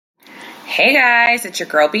Hey guys, it's your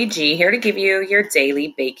girl BG here to give you your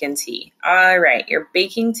daily bacon tea. All right, your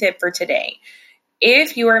baking tip for today.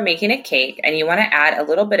 If you are making a cake and you want to add a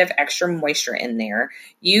little bit of extra moisture in there,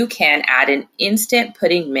 you can add an instant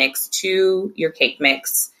pudding mix to your cake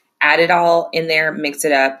mix. Add it all in there, mix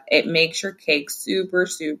it up. It makes your cake super,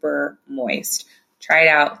 super moist. Try it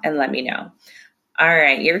out and let me know. All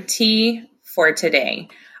right, your tea for today.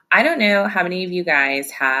 I don't know how many of you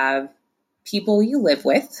guys have people you live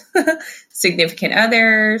with, significant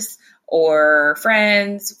others, or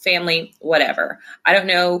friends, family, whatever. I don't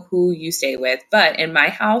know who you stay with, but in my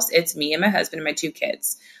house, it's me and my husband and my two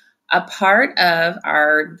kids. A part of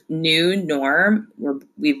our new norm where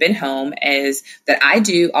we've been home is that I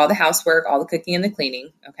do all the housework, all the cooking and the cleaning.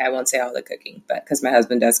 Okay, I won't say all the cooking, but because my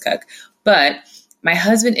husband does cook. But my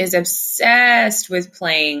husband is obsessed with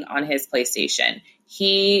playing on his PlayStation.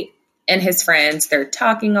 He and his friends, they're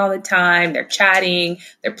talking all the time. They're chatting.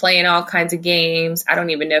 They're playing all kinds of games. I don't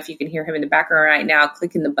even know if you can hear him in the background right now,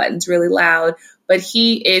 clicking the buttons really loud. But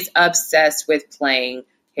he is obsessed with playing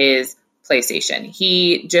his PlayStation.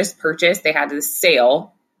 He just purchased, they had this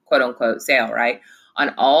sale, quote unquote sale, right,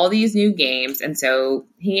 on all these new games. And so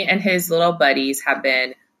he and his little buddies have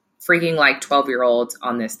been freaking like 12-year-olds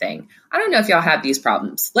on this thing. I don't know if y'all have these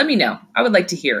problems. Let me know. I would like to hear.